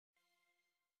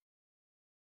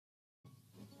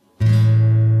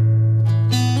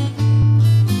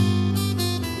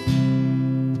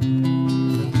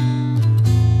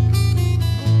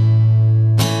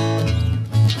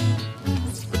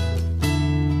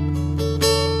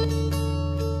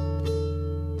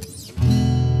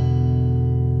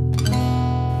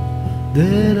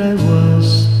that I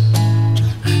was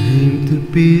an empty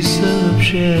piece of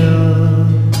shell,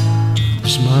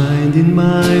 just minding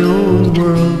my own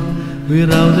world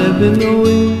without ever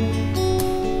knowing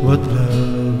what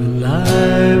love and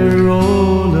life were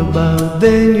all about.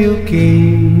 Then you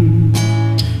came,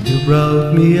 you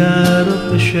brought me out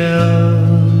of the shell,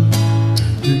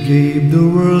 you gave the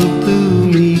world to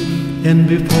me, and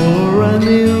before I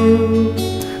knew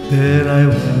that I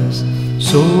was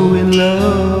so in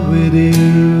love with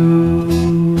you.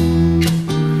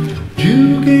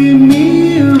 You gave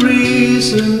me a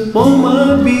reason for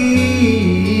my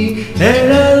being,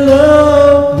 and I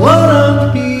love what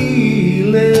I'm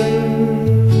feeling.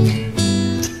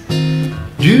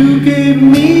 You gave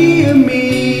me a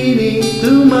meaning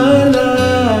to my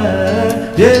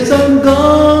life. Yes, I'm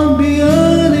gone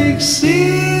beyond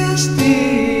existing.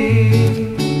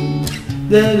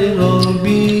 Then it all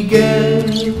began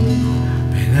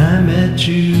when I met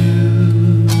you.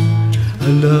 I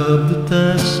love the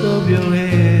touch of your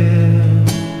hair,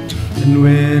 and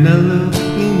when I look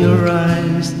in your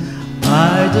eyes,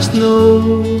 I just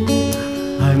know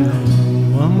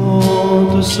I'm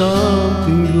on to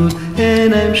something good,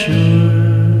 and I'm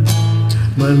sure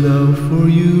my love for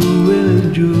you will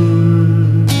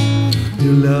endure.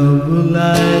 Your love will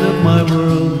light up my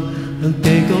world and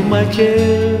take all my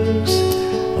cares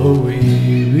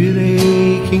away with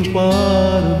aching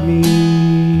part of me.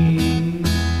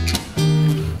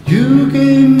 You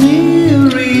gave me a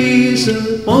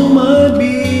reason for my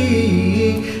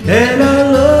being, and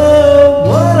I love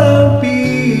what I'm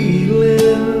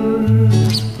feeling.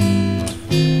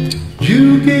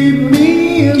 You gave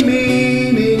me a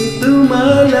meaning to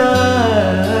my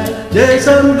life. Yes,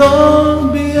 I'm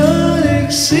gone beyond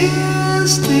existing,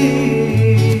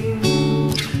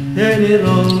 and it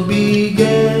all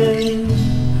began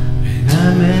when I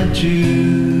met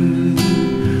you.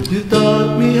 You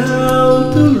taught me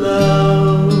how to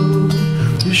love,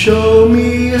 you showed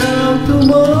me how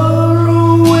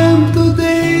tomorrow and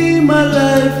today my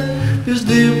life is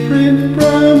different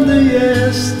from the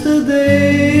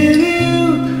yesterday.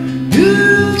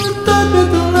 You taught me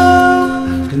to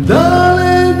love, and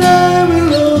darling, I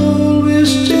will always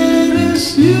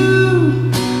cherish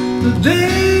you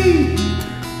today,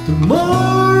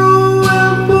 tomorrow,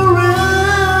 and forever.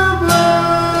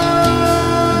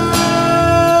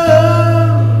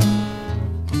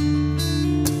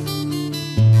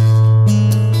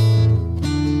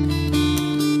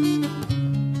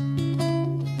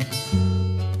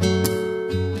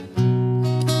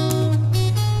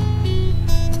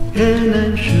 And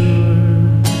I'm sure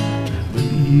when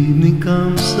the evening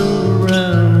comes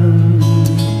around,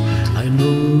 I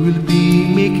know we'll be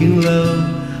making love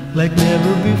like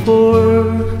never before.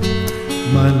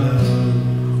 My love,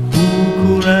 who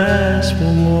could ask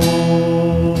for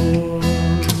more?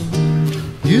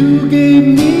 You gave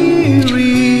me a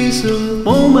reason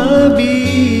for my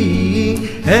being,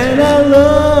 and I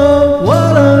love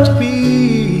what I'm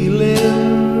feeling.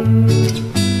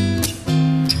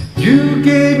 You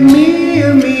gave me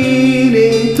a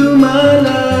meaning to my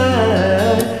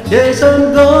life. Yes,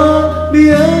 I'm gone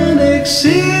beyond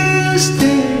existing,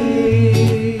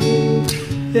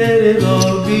 and it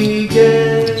all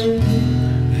began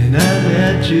when I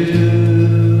met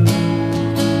you.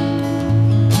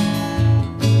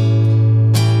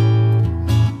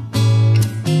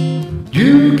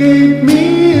 You gave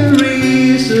me a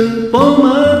reason for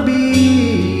my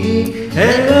being,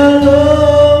 and I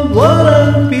love what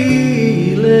I'm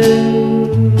feeling.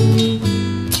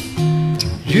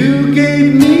 You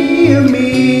gave me a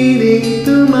meaning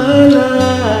to my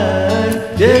life.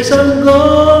 Yes, I'm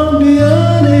gone